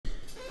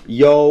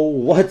Yo,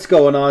 what's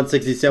going on?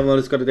 67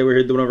 Let's go. Today we're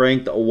here doing a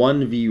ranked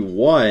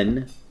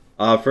 1v1.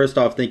 First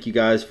off, thank you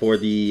guys for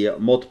the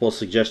multiple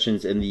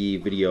suggestions in the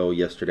video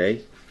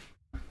yesterday.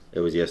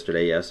 It was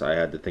yesterday, yes. I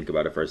had to think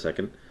about it for a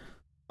second.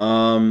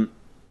 There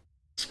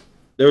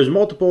was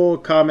multiple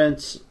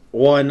comments.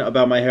 One,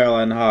 about my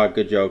hairline. Ha,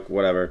 good joke,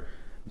 whatever.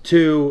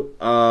 Two,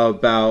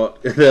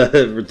 about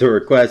the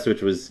request,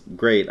 which was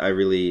great. I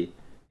really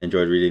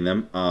enjoyed reading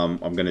them. I'm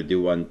going to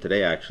do one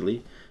today,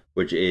 actually,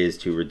 which is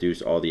to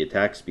reduce all the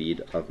attack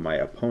speed of my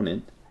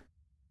opponent.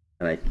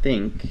 And I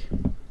think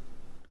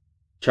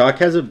Chalk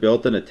has a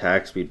built-in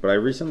attack speed, but I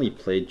recently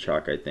played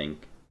Chalk, I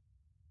think.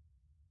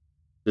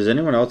 Does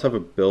anyone else have a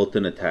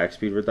built-in attack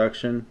speed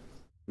reductioner?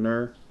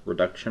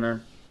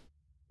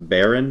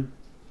 Baron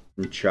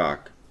and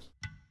Chalk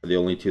are the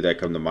only two that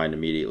come to mind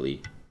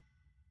immediately.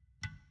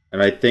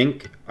 And I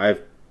think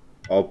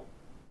I'll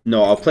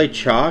play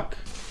Chalk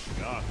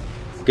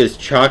because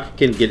Chalk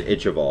can get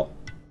Itch of All.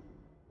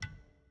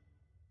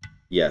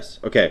 Yes.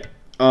 Okay.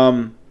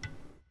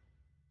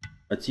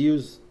 Let's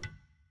use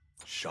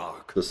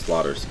the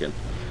Slaughter skin.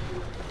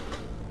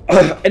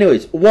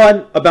 Anyways,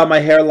 one, about my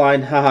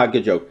hairline. Haha,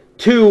 good joke.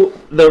 Two,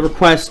 the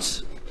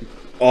requests.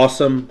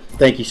 Awesome.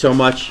 Thank you so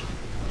much.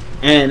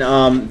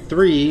 And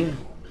three,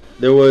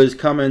 there was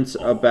comments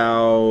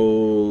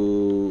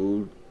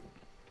about,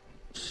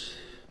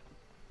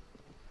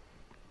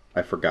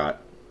 I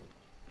forgot.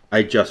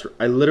 I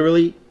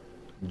literally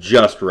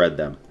just read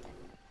them.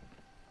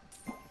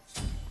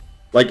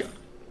 Like,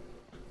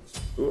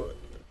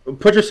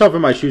 put yourself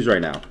in my shoes right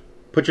now.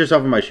 Put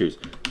yourself in my shoes.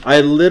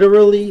 I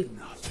literally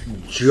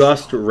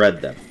just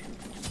read them.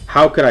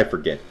 How could I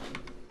forget?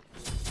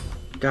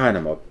 God,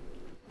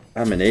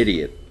 I'm an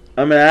idiot.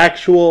 I'm an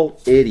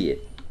actual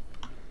idiot.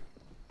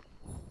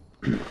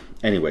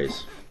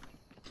 Anyways.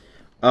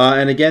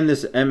 And again,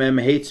 this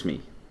MM hates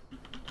me.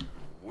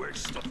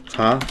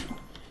 Huh?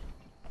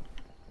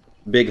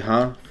 Big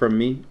huh from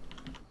me?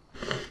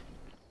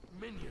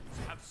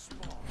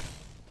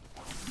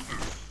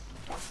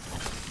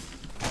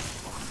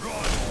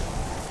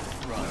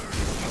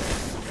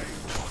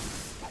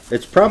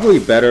 It's probably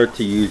better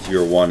to use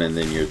your 1 and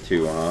then your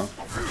 2, huh?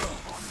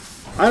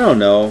 I don't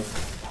know.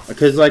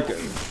 Because, like,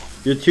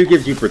 your 2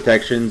 gives you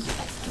protections.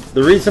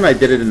 The reason I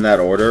did it in that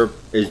order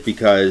is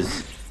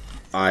because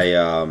I,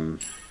 The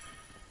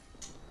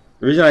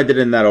reason I did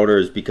it in that order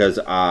is because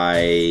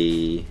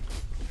I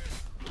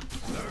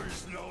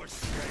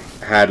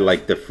had,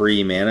 like, the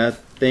free mana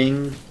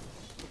thing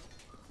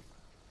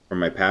for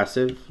my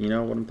passive. You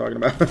know what I'm talking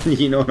about?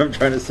 You know what I'm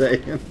trying to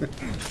say?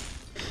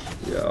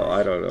 Yo,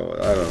 I don't know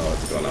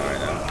what's going on right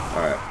now.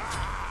 Alright.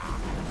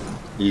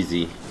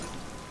 Easy.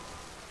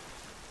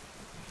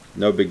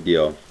 No big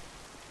deal.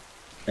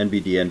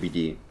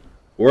 NBD.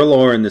 We're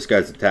lowering this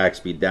guy's attack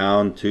speed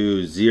down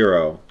to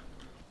 0.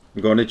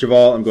 I'm going Itch of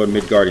All, I'm going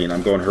Mid Guardian,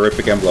 I'm going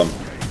Horrific Emblem.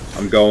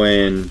 I'm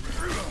going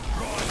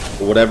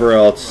whatever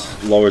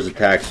else lowers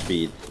attack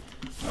speed.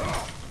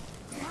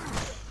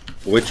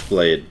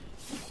 Witchblade.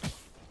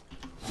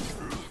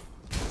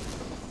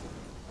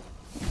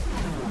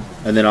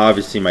 And then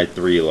obviously my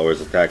 3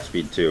 lowers attack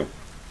speed too.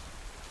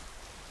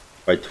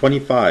 By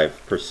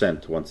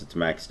 25% once it's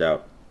maxed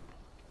out.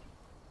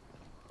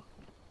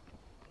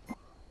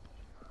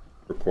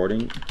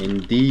 Recording?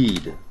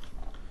 Indeed.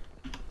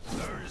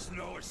 There is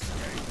no escape.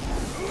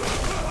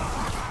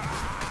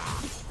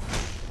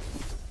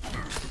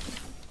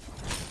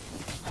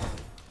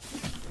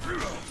 I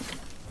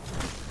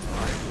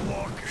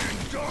walk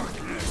in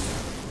darkness.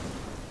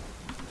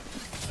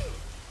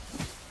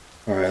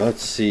 Alright,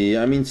 let's see.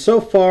 I mean,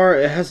 so far,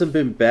 it hasn't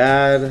been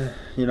bad.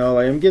 You know,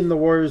 like, I'm getting the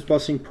Warrior's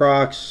Blessing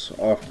procs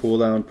off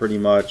cooldown pretty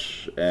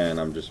much, and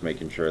I'm just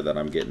making sure that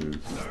I'm getting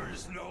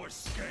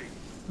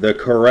the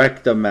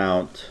correct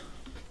amount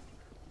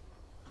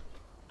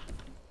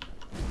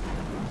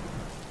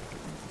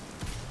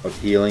of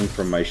healing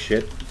from my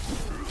shit.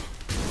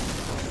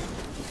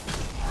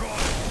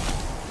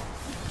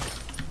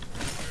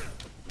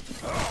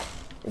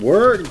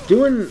 We're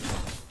doing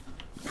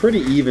pretty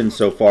even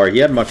so far. He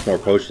had much more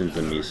potions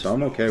than me, so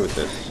I'm okay with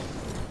this.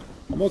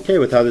 I'm okay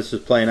with how this is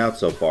playing out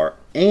so far.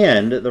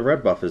 And the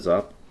red buff is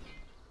up.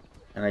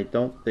 And I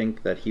don't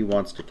think that he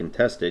wants to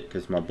contest it,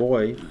 because my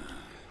boy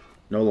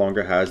no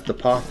longer has the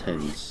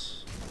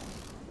Pothins.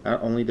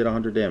 That only did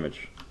 100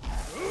 damage.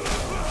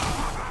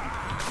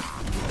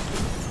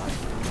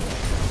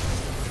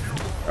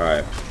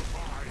 Alright.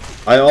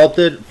 I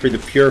ulted for the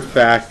pure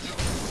fact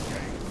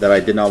that I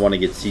did not want to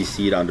get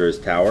CC'd under his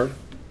tower,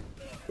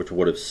 which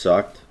would have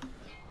sucked.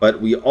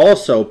 But we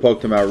also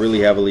poked him out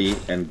really heavily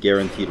and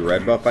guaranteed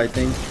red buff, I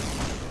think.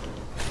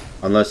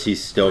 Unless he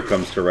still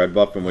comes to red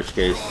buff, in which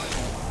case,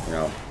 you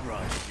know,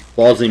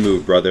 ballsy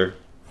move, brother.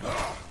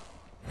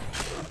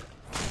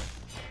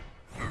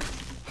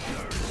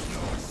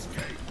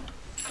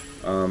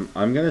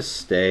 I'm gonna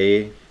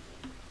stay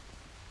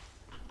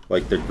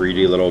like the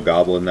greedy little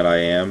goblin that I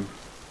am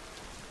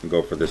and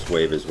go for this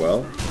wave as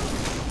well.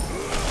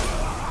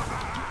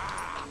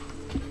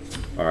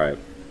 Alright.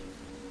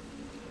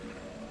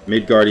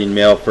 Midgardian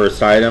male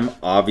first item.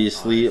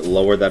 Obviously,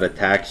 lower that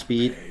attack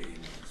speed.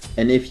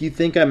 And if you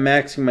think I'm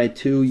maxing my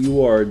 2,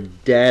 you are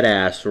dead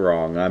ass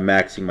wrong. I'm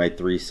maxing my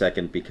 3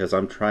 second because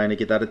I'm trying to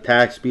get that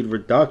attack speed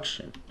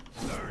reduction.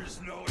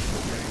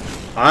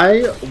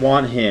 I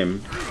want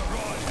him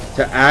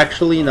to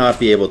actually not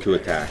be able to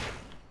attack.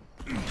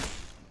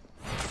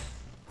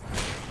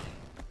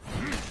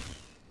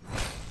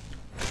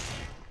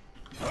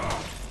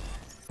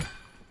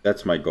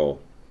 That's my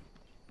goal.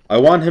 I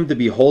want him to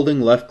be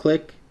holding left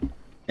click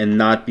and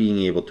not being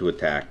able to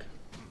attack.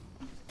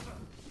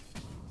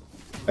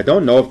 I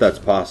don't know if that's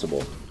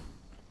possible.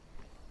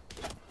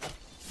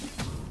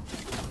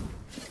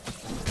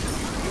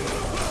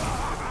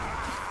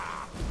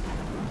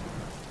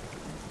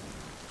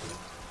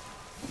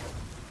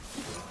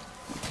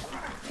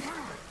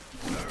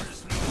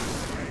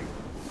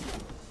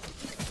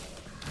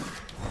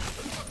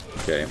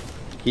 Okay.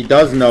 He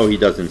does know he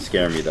doesn't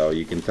scare me, though.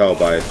 You can tell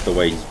by the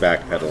way he's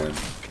backpedaling.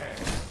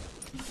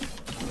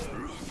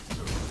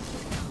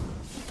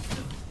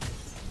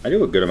 I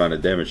do a good amount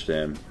of damage to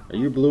him. Are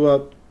you blue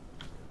up?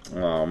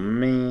 Oh,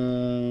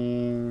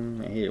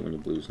 man. I hate it when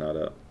your blue's not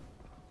up.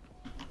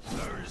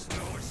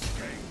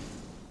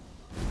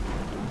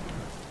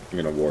 I'm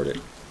gonna ward it.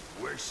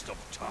 Waste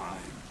of time.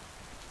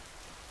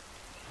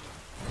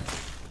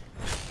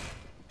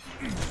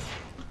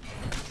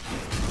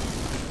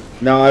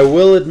 Now, I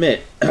will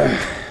admit,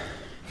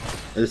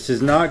 this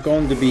is not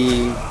going to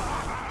be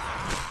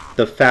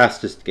the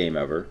fastest game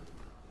ever.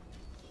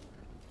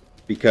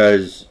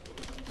 Because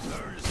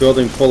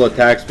building full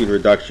attack speed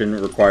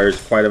reduction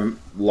requires quite a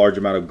large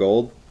amount of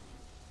gold.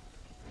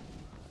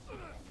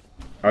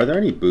 Are there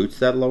any boots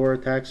that lower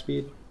attack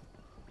speed?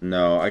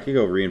 No, I could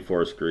go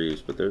reinforced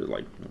greaves, but there's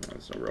like,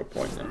 there's no real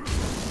point in it.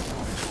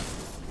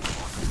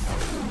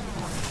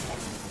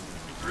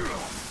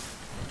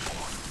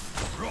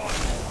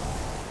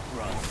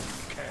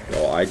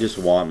 Yo, I just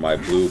want my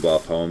blue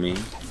buff, homie.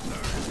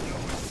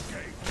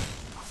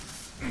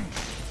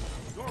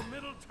 Your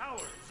middle tower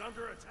is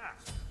under attack.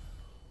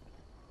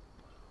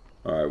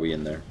 Alright, we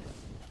in there.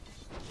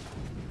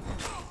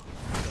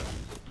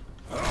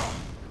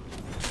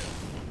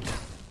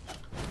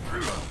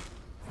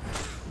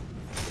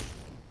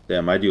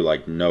 Damn, I do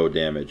like no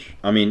damage.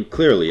 I mean,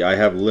 clearly, I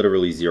have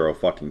literally 0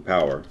 fucking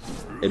power.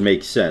 It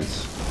makes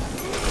sense.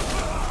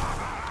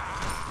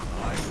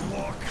 I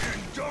walk in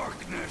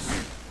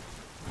darkness.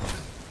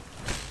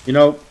 You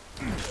know,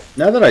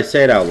 now that I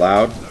say it out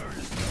loud,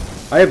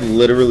 I have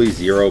literally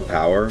 0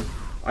 power.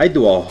 I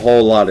do a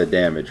whole lot of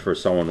damage for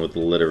someone with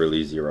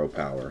literally 0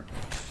 power.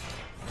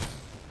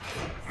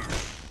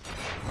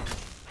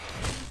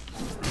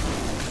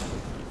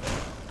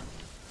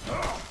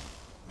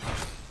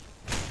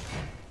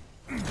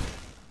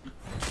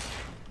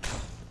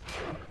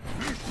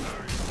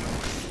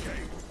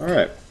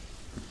 Alright.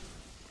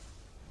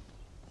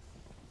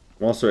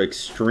 I'm also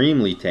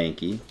extremely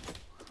tanky.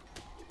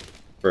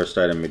 First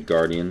item,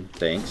 Midgardian.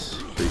 Thanks.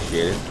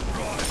 Appreciate it.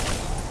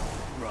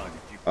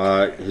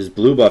 His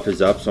blue buff is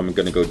up, so I'm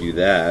going to go do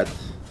that.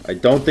 I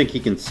don't think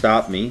he can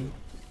stop me.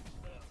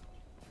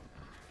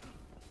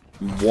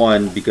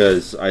 1,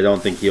 because I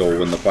don't think he'll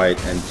win the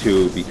fight, and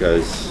 2,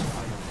 because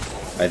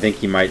I think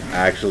he might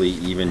actually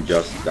even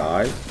just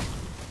die.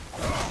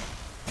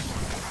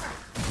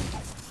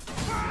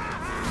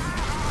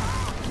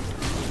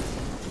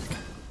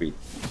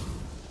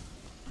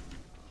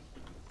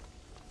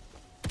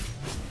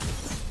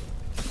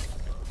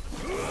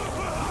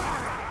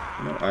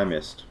 No, I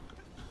missed.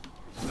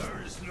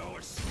 There is no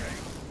escape.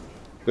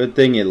 Good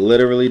thing it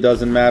literally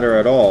doesn't matter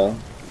at all.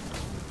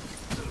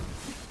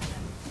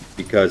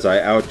 Because I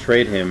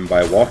outtrade him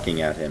by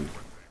walking at him.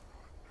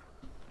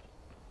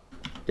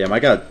 Damn,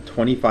 I got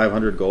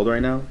 2,500 gold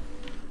right now.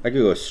 I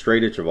could go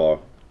straight at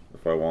Chaval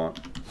if I want.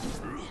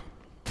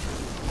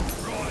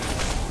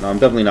 No, I'm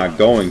definitely not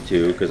going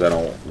to because I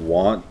don't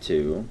want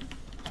to.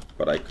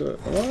 But I could.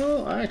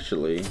 Well,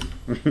 actually...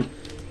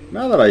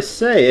 now that I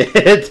say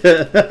it...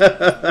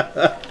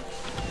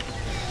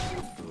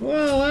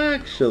 well,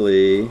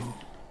 actually...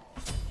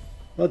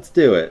 let's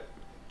do it.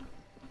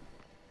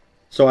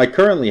 So I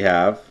currently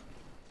have...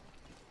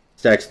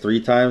 stacks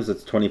 3 times,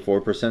 that's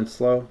 24%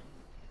 slow.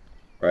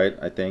 Right,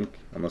 I think.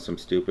 Unless I'm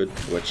stupid.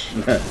 Which,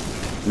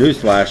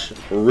 newsflash,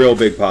 real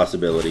big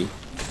possibility.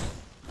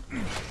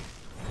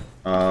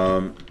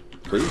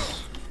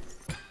 Please.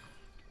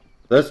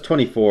 That's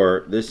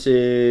 24. This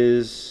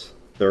is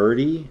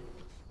 30.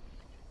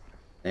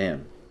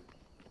 Damn.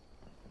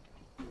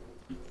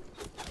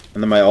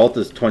 And then my ult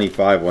is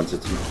 25 once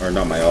it's... or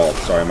not my ult,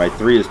 sorry. My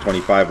 3 is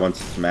 25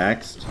 once it's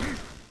maxed.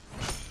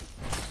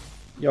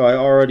 Yo, I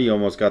already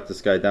almost got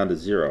this guy down to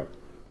 0.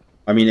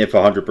 I mean, if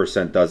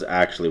 100% does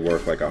actually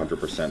work like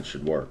 100%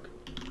 should work.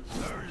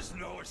 There is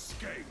no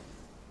escape.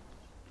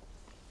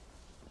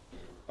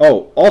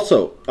 Oh,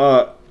 also,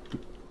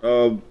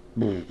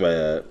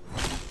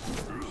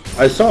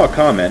 I saw a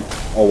comment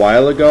a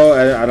while ago.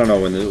 I don't know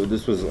when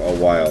this was a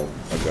while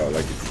ago,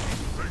 like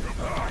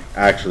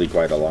actually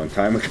quite a long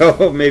time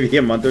ago, maybe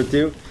a month or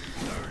 2.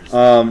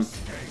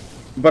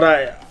 But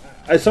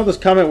I saw this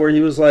comment where he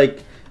was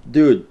like,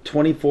 dude,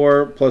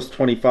 24 plus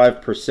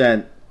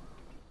 25%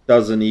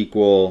 doesn't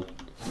equal,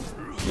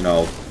 you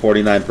know,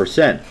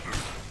 49%.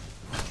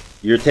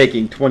 You're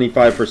taking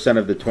 25%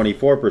 of the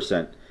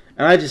 24%.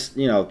 And I just,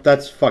 you know,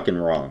 that's fucking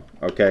wrong,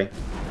 okay?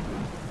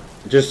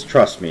 Just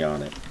trust me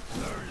on it.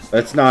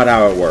 That's not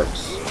how it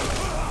works.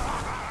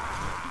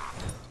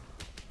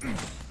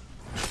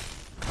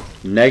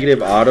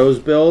 Negative autos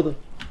build?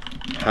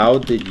 How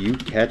did you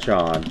catch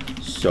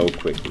on so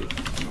quickly?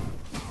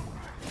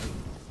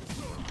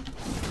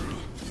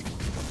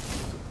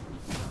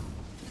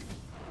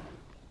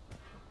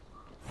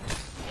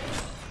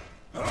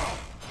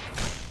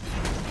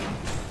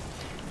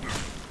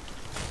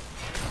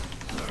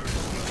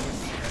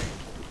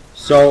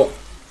 So,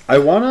 I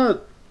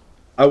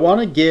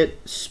wanna get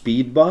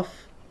speed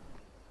buff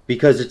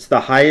because it's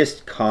the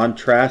highest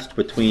contrast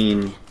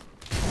between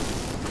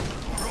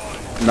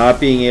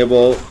not being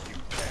able.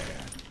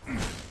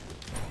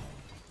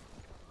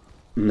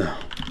 No.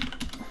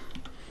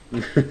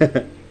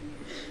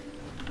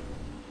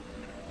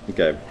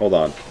 Okay, hold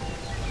on.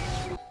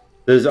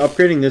 Does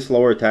upgrading this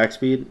lower attack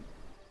speed?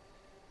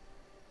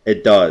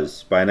 It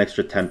does by an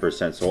extra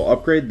 10%. So we'll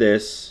upgrade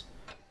this.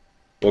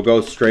 We'll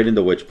go straight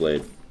into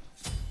Witchblade,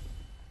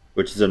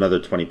 which is another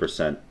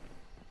 20%.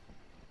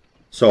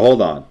 So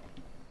hold on.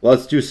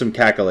 Let's do some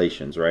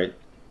calculations, right?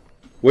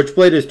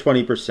 Witchblade is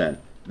 20%.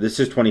 This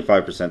is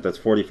 25%. That's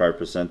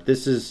 45%.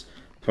 This is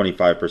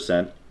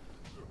 25%.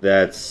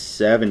 That's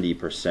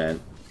 70%.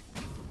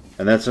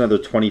 And that's another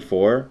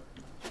 24.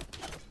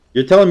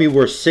 You're telling me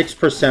we're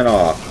 6%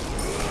 off.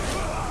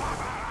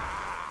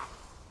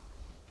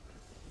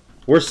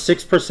 We're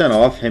 6%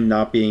 off him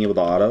not being able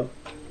to auto?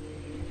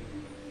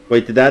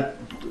 Wait, did that...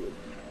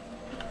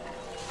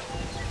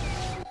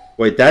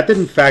 Wait, that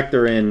didn't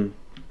factor in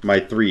my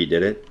 3,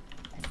 did it?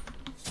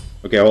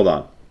 Okay, hold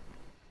on.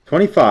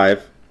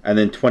 25, and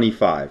then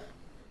 25.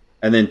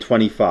 And then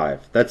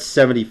 25. That's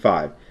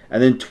 75.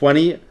 And then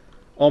 20...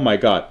 Oh my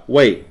god.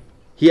 Wait.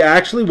 He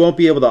actually won't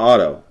be able to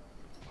auto.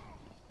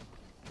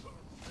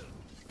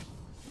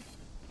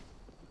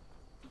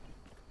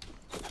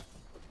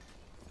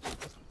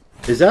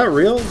 Is that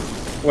real?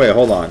 Wait,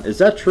 hold on. Is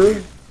that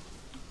true?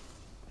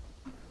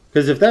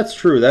 Because if that's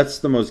true, that's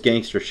the most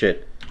gangster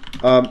shit.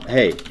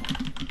 Hey.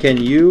 Can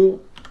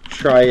you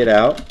try it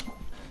out?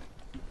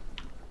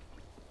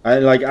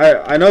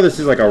 I know this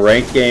is like a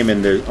ranked game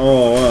and there's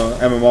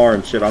MMR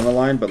and shit on the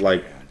line, but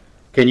like,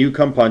 can you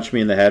come punch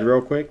me in the head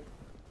real quick?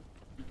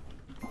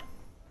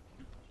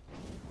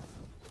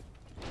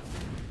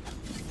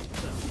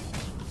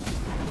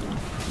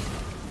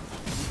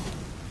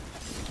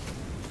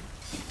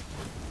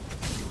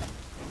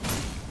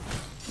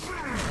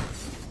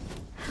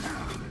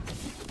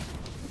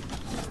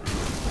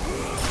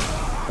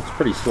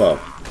 Pretty slow.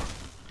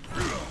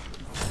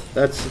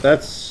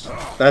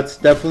 That's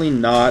definitely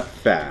not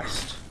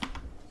fast.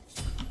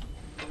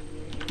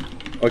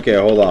 Okay,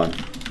 hold on.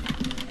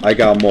 I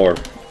got more.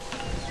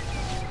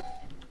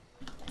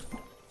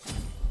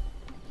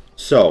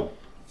 So,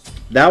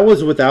 that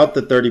was without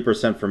the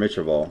 30% from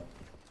Ichival.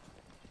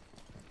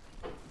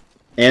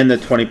 And the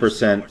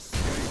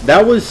 20%.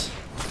 That was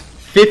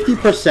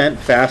 50%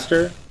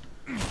 faster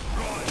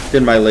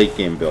than my late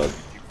game build.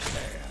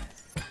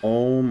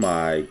 Oh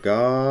my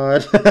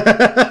god.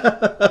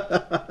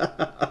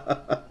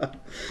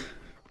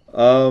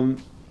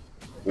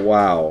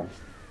 Wow.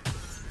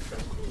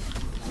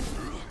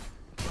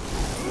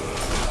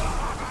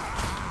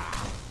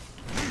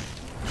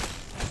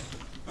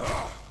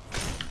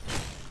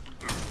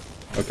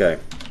 Okay.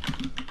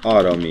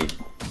 Auto me.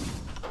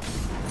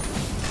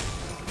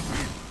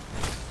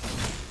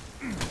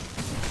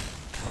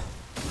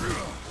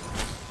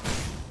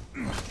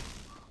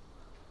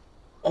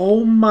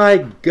 Oh my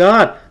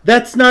god.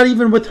 That's not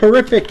even with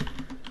horrific.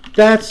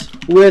 That's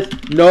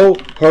with no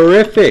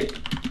horrific.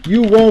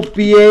 You won't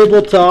be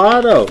able to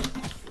auto.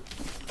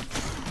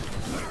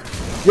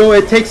 Yo,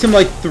 it takes him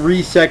like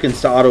 3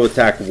 seconds to auto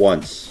attack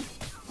once.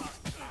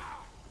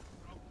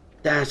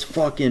 That's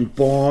fucking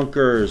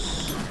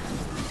bonkers.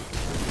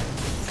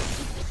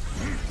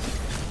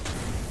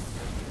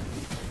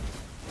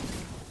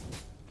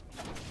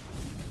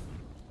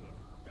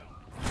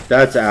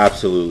 That's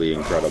absolutely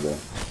incredible.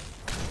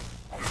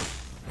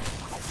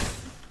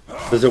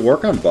 Does it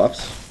work on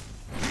buffs?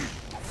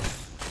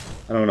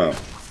 I don't know.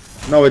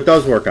 No, it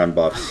does work on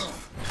buffs.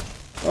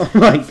 Oh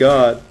my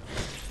god.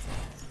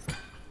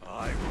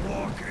 I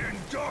walk in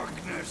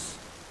darkness.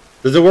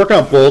 Does it work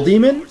on Bull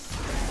Demon?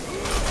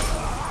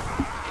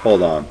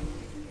 Hold on.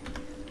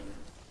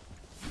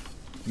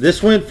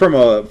 This went from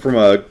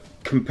a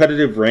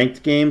competitive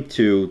ranked game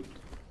to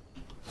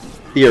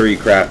theory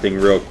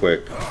crafting real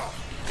quick.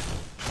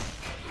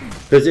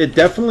 Because it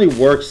definitely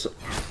works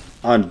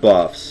on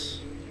buffs.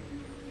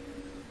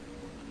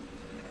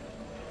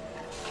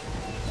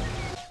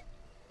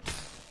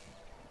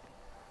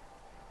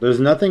 There's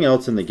nothing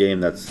else in the game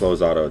that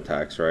slows auto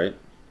attacks, right?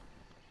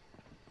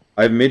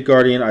 I have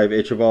Midgardian, I have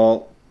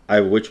Ichival, I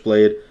have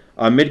Witchblade.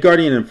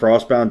 Midgardian and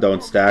Frostbound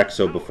don't stack,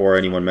 so before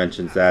anyone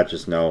mentions that,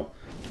 just know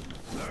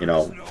you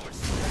know,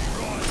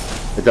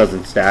 it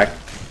doesn't stack.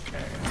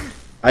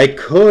 I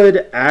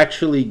could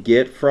actually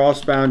get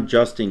Frostbound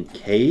just in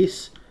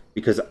case,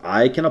 because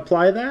I can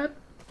apply that.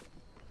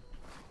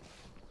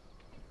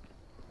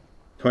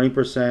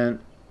 20%,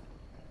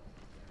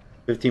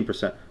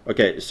 15%.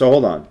 Okay, so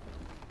hold on.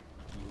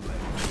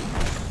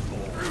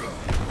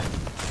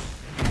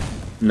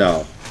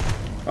 No.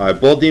 Alright,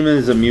 Bull Demon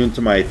is immune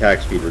to my attack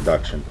speed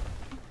reduction.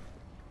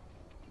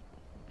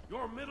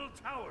 Your middle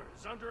tower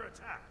is under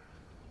attack.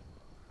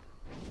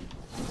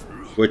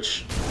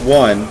 Which,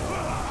 one,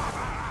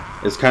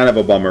 is kind of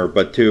a bummer,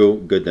 but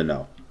two, good to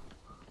know.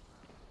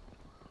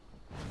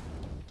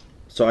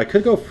 So I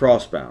could go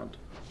Frostbound.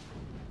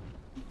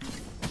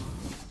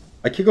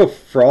 I could go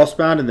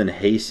Frostbound and then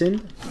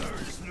Hasten. There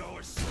is no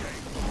escape.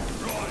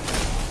 Run.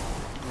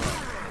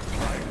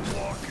 I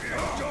walk in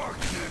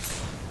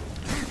darkness.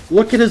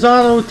 Look at his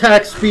auto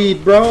attack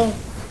speed, bro.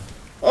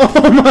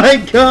 Oh my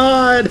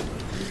god.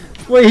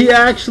 Wait, he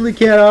actually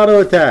can't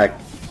auto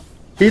attack.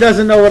 He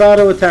doesn't know what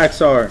auto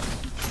attacks are.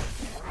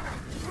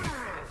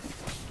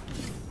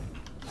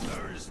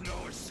 There is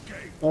no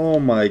escape.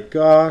 Oh my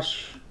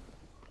gosh.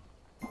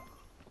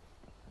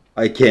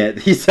 I can't.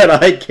 He said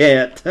I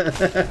can't.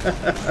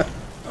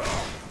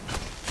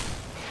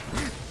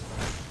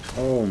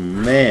 Oh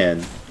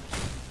man.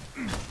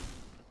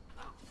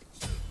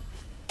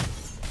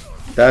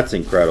 That's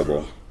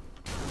incredible.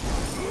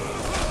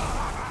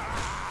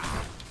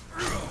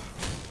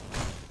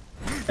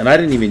 And I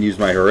didn't even use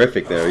my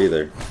horrific there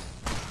either.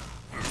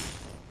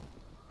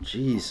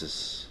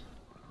 Jesus.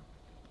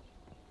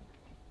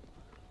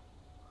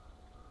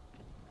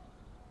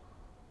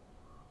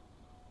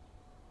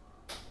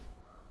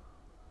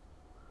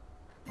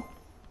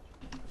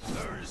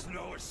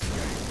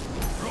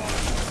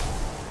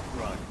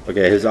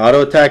 Okay, his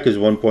auto attack is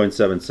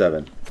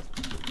 1.77.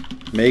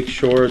 Make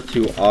sure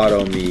to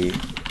auto me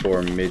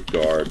for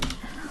Midgard.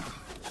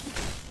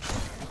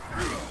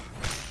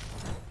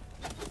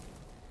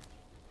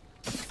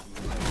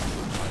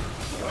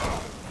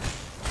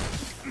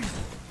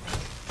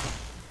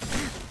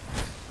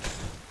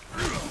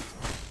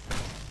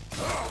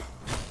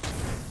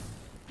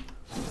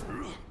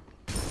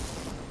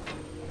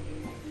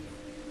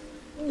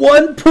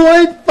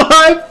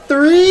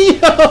 $1.53?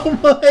 Oh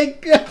my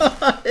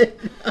god!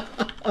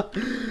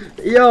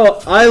 Yo,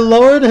 I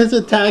lowered his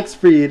attack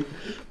speed.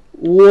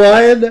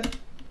 Okay,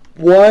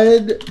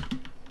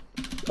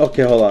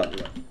 hold on.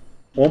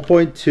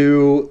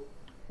 1.2.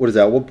 What is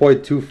that?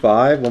 1.25?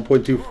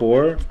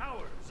 1.24?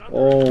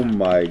 Oh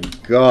my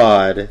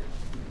god.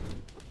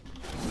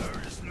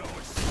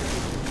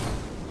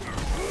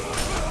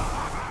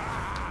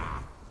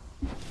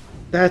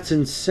 That's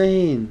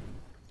insane.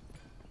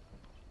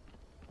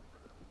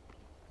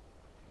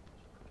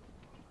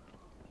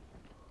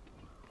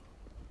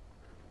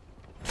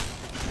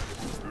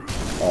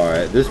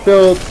 Alright, this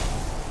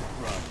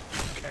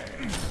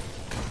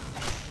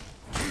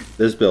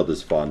build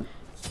is fun.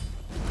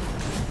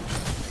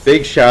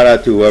 Big shout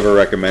out to whoever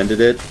recommended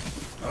it.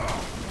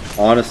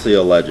 Honestly,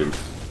 a legend.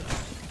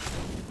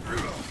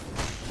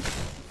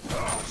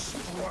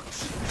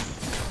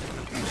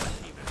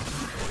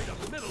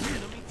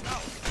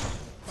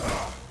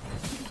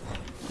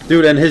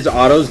 Dude, and his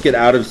autos get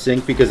out of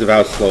sync because of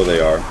how slow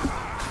they are.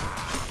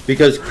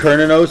 Because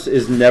Kernanos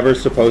is never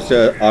supposed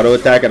to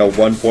auto-attack at a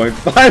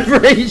 1.5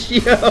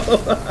 ratio.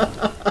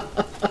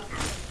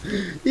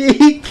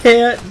 He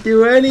can't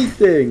do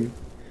anything.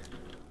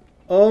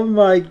 Oh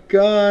my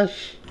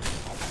gosh.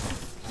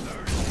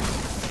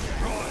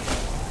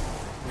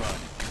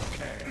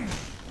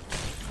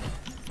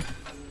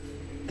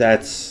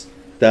 That's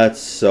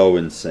so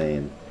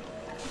insane.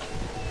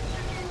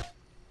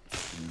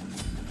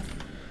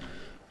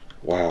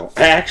 Wow.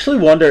 I actually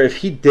wonder if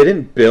he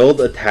didn't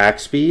build attack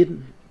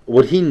speed,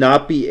 would he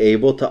not be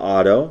able to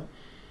auto?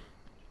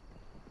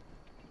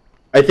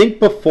 I think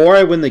before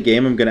I win the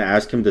game, I'm going to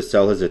ask him to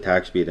sell his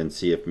attack speed and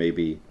see if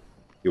maybe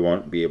he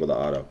won't be able to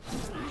auto.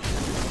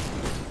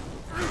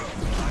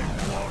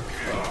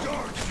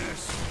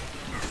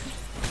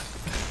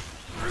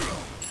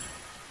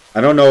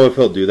 I don't know if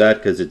he'll do that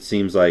because it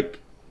seems like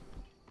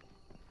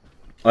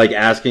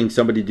asking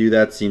somebody to do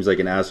that seems like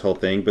an asshole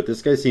thing, but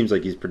this guy seems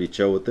like he's pretty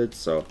chill with it,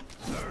 so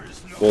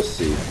we'll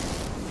see.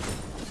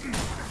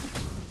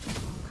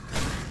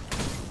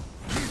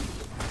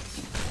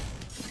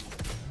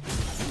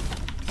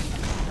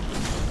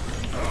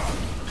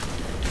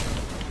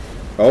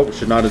 Oh,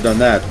 should not have done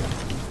that.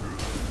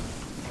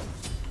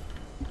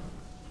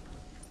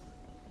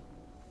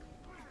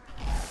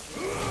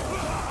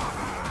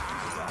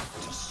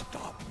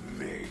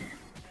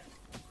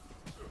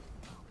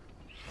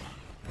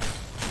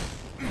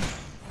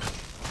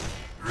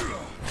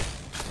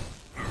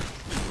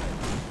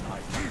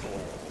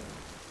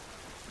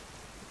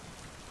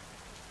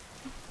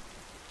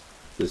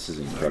 This is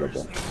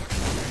incredible.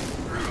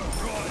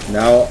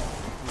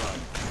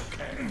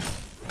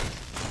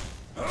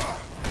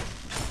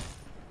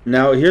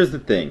 Now here's the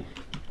thing.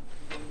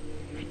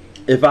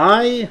 If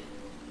I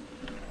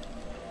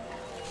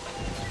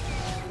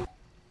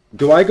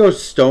do I go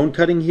stone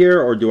cutting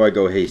here or do I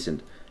go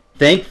hastened?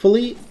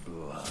 Thankfully,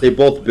 they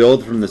both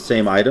build from the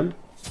same item,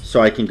 so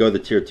I can go the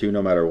tier 2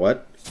 no matter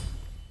what.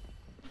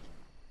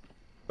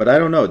 But I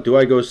don't know. Do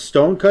I go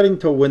stone cutting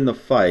to win the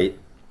fight?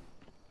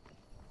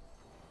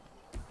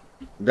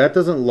 That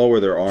doesn't lower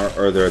their arm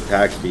or their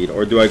attack speed.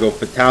 Or do I go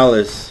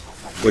Fatalis,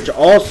 which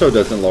also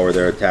doesn't lower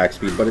their attack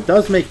speed, but it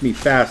does make me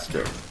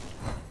faster.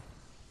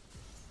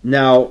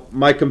 Now,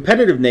 my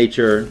competitive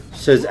nature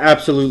says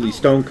absolutely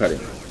stone cutting.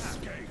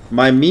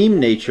 My meme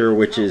nature,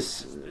 which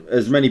is,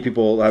 as many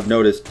people have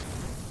noticed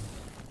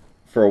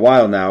for a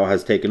while now,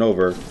 has taken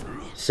over,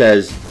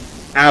 says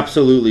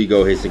absolutely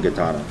go Hasten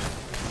Katana.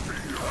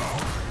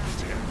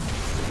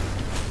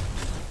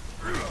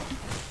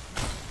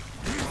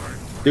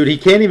 Dude, he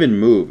can't even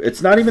move.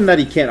 It's not even that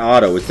he can't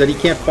auto, it's that he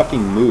can't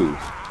fucking move.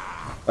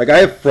 Like, I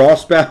have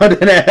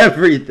Frostbound and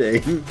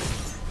everything.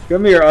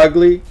 Come here,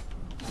 ugly.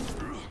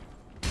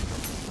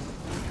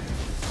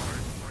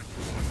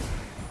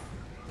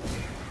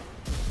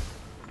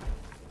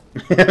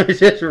 I'm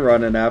just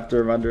running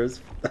after him under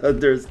his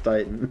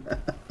Titan.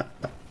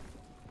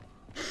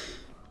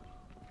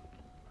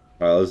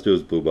 Alright, let's do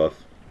his blue buff.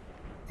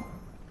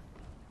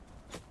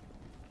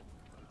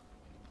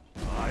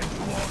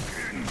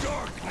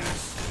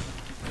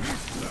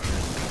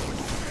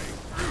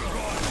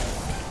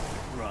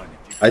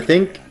 I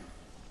think,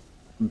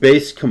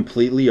 based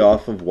completely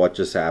off of what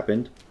just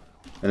happened,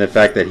 and the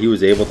fact that he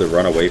was able to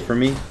run away from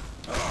me,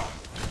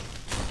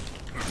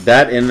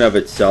 that in and of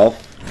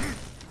itself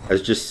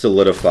has just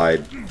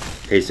solidified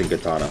Hasten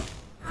Katana.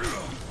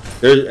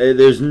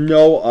 There's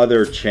no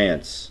other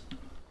chance.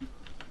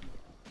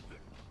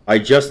 I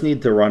just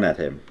need to run at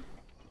him.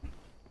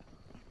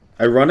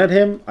 I run at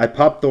him, I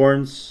pop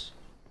thorns,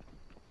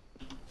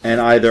 and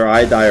either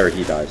I die or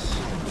he dies.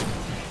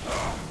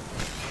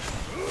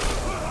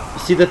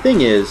 See, the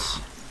thing is,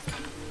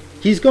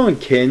 he's going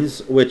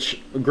Kins, which,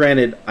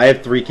 granted, I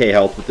have 3k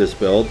health with this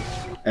build,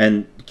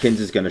 and Kins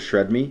is going to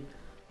shred me.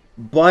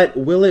 But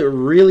will it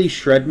really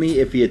shred me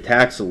if he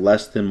attacks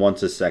less than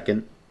once a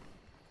second?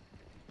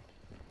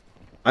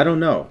 I don't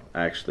know,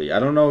 actually. I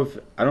don't know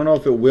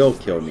if it will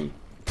kill me.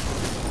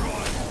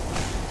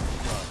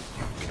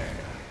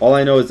 All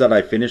I know is that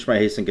I finished my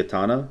Hasten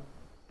Katana,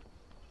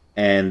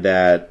 and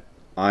that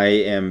I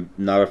am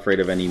not afraid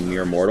of any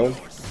mere mortal.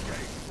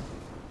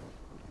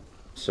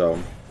 So,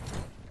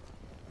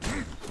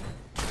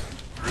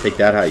 take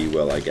that how you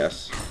will, I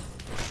guess.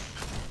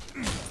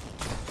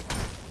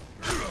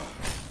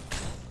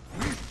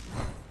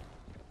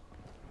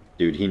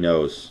 Dude, he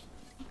knows.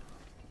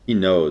 He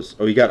knows.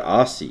 Oh, he got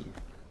Aussie.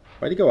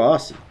 Why'd he go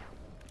Aussie?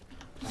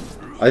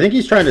 I think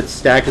he's trying to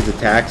stack his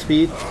attack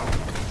speed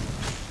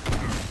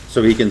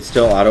so he can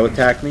still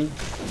auto-attack me.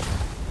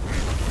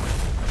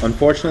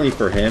 Unfortunately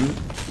for him,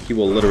 he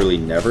will literally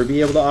never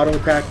be able to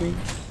auto-attack me.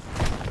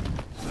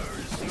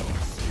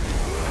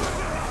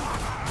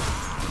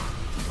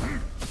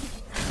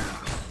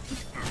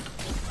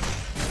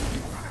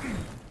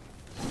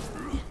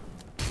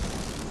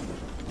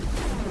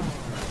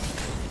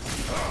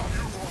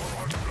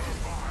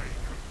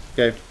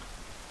 Okay,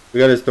 we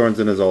got his thorns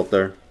and his ult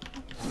there.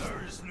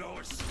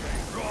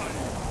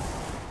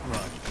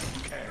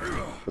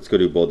 Let's go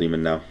do Bull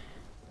Demon now.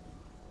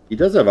 He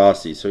does have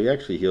Aussie, so he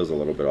actually heals a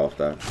little bit off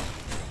that.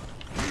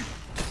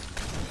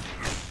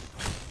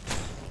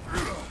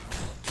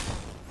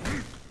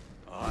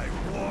 I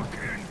walk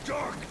in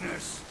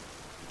darkness.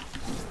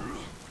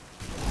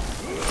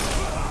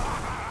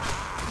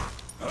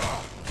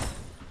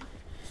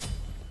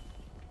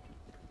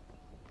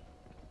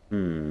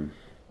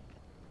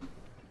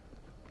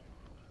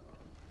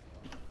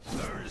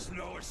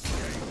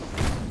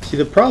 See,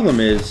 the problem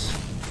is,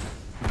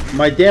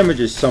 my damage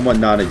is somewhat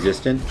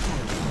non-existent.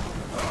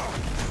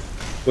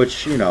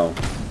 Which, you know,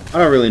 I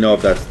don't really know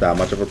if that's that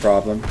much of a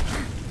problem.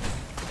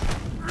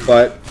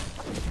 But,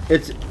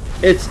 it's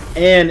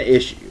an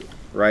issue,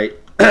 right?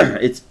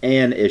 It's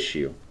an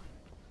issue.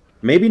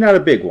 Maybe not a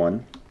big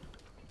one,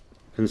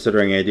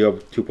 considering I do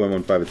have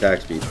 2.15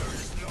 attack speed.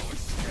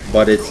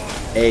 But it's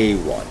a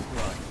one.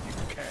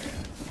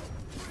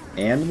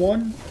 And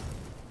one?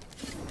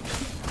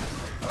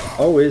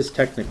 O is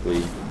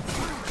technically...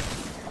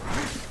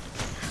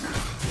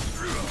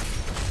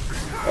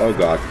 Oh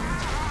god.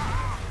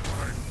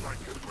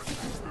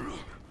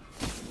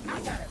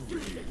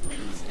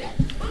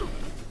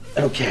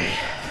 Okay.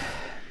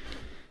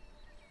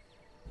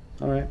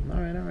 Alright.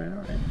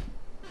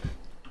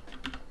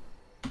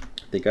 I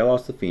think I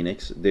lost the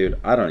Phoenix. Dude,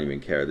 I don't even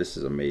care. This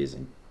is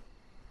amazing.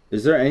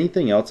 Is there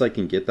anything else I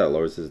can get that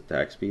lowers his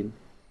attack speed?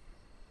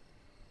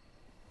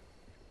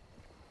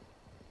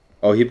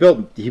 Oh, he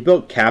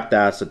built capped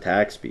ass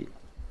attack speed.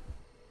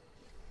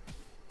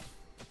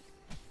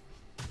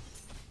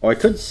 Oh, I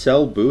could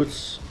sell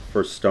boots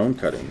for stone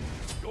cutting.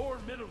 Your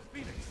middle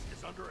Phoenix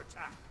is under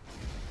attack.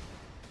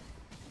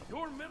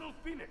 Your middle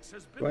Phoenix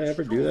has been Do I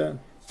ever do that?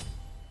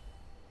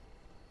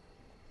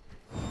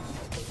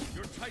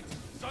 Your Titan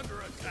is under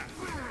attack.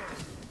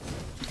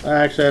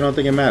 Actually, I don't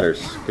think it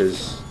matters,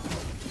 because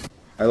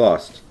I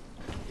lost.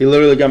 He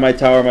literally got my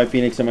tower, my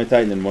Phoenix, and my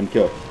Titan in one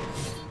kill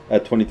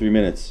at 23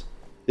 minutes.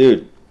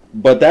 Dude,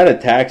 but that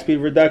attack speed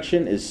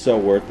reduction is so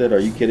worth it. Are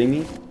you kidding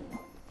me?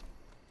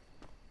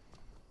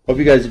 Hope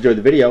you guys enjoyed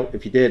the video.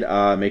 If you did,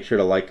 make sure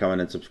to like,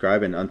 comment, and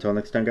subscribe. And until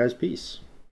next time, guys, peace.